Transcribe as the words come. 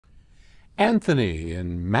Anthony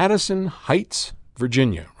in Madison Heights,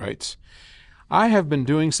 Virginia writes, I have been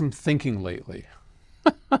doing some thinking lately.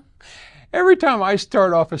 Every time I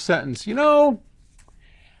start off a sentence,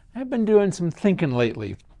 I've been doing some thinking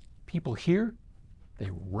lately. People hear, they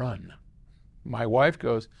run. My wife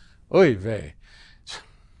goes, oy vey.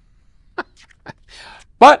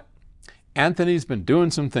 But Anthony's been doing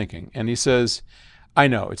some thinking, and he says, I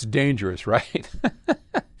know, it's dangerous, right?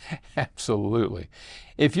 Absolutely.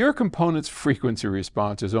 If your component's frequency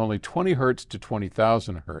response is only 20 hertz to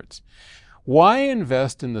 20,000 hertz, why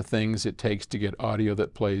invest in the things it takes to get audio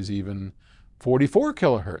that plays even 44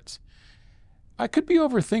 kilohertz? I could be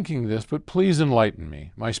overthinking this, but please enlighten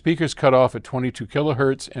me. My speaker's cut off at 22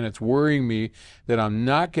 kilohertz, and it's worrying me that I'm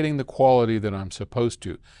not getting the quality that I'm supposed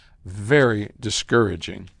to. Very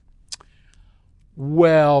discouraging.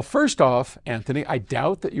 Well, first off, Anthony, I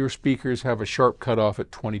doubt that your speakers have a sharp cutoff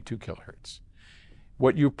at 22 kilohertz.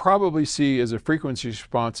 What you probably see is a frequency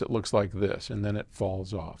response that looks like this, and then it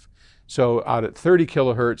falls off. So out at 30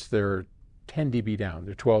 kilohertz, they're 10 dB down,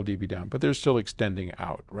 they're 12 dB down, but they're still extending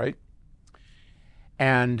out, right?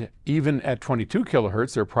 And even at 22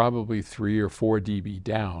 kilohertz, they're probably 3 or 4 dB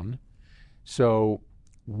down. So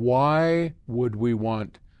why would we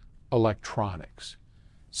want electronics,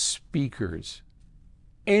 speakers,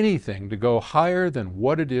 anything to go higher than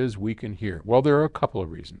what it is we can hear? Well, there are a couple of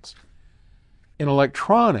reasons. In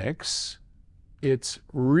electronics, it's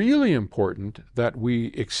really important that we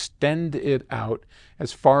extend it out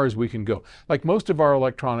as far as we can go. Like most of our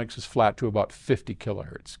electronics is flat to about 50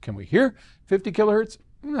 kilohertz. Can we hear 50 kilohertz?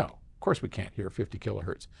 No, of course we can't hear 50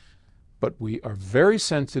 kilohertz. But we are very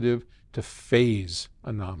sensitive to phase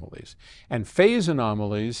anomalies. And phase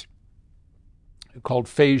anomalies, called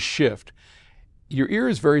phase shift, your ear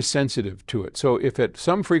is very sensitive to it. So if at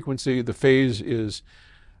some frequency the phase is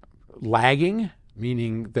lagging,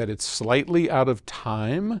 meaning that it's slightly out of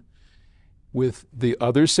time with the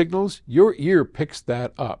other signals, your ear picks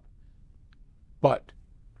that up. But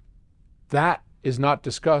that is not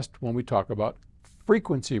discussed when we talk about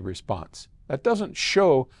frequency response. That doesn't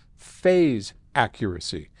show phase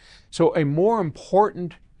accuracy. So a more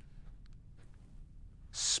important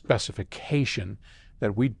specification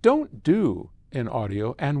that we don't do in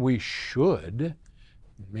audio, and we should,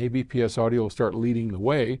 maybe PS Audio will start leading the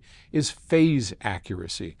way, is phase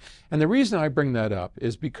accuracy. And the reason I bring that up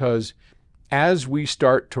is because as we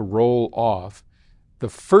start to roll off, the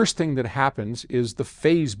first thing that happens is the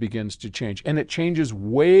phase begins to change, and it changes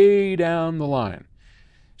way down the line.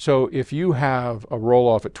 So if you have a roll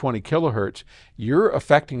off at 20 kilohertz, you're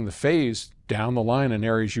affecting the phase down the line in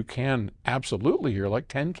areas you can absolutely hear, like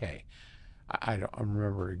 10K. I don't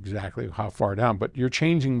remember exactly how far down, but you're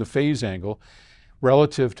changing the phase angle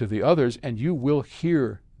relative to the others, and you will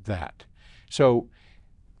hear that. So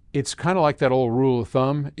it's kind of like that old rule of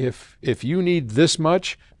thumb. If you need this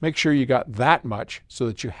much, make sure you got that much so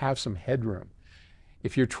that you have some headroom.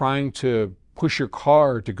 If you're trying to push your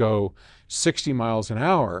car to go 60 miles an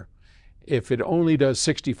hour, if it only does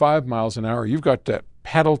 65 miles an hour, you've got to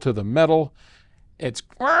pedal to the metal. It's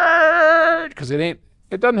because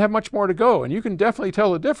it doesn't have much more to go. And you can definitely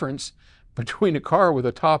tell the difference between a car with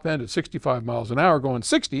a top end of 65 miles an hour going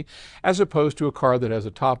 60, as opposed to a car that has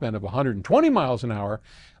a top end of 120 miles an hour,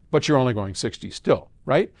 but you're only going 60 still,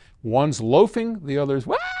 right? One's loafing, the other's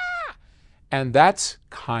wah! And that's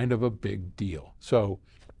kind of a big deal. So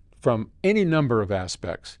from any number of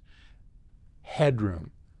aspects,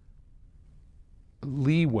 headroom,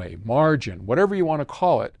 leeway, margin, whatever you want to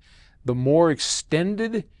call it, the more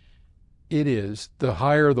extended it is, the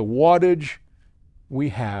higher the wattage we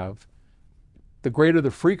have, the greater the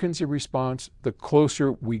frequency response, the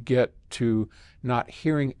closer we get to not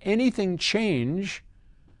hearing anything change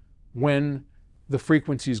when the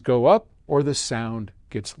frequencies go up or the sound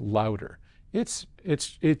gets louder. It's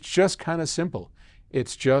just kind of simple.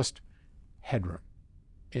 It's just headroom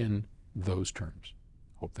in those terms.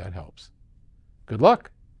 Hope that helps. Good luck.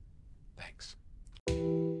 Thanks.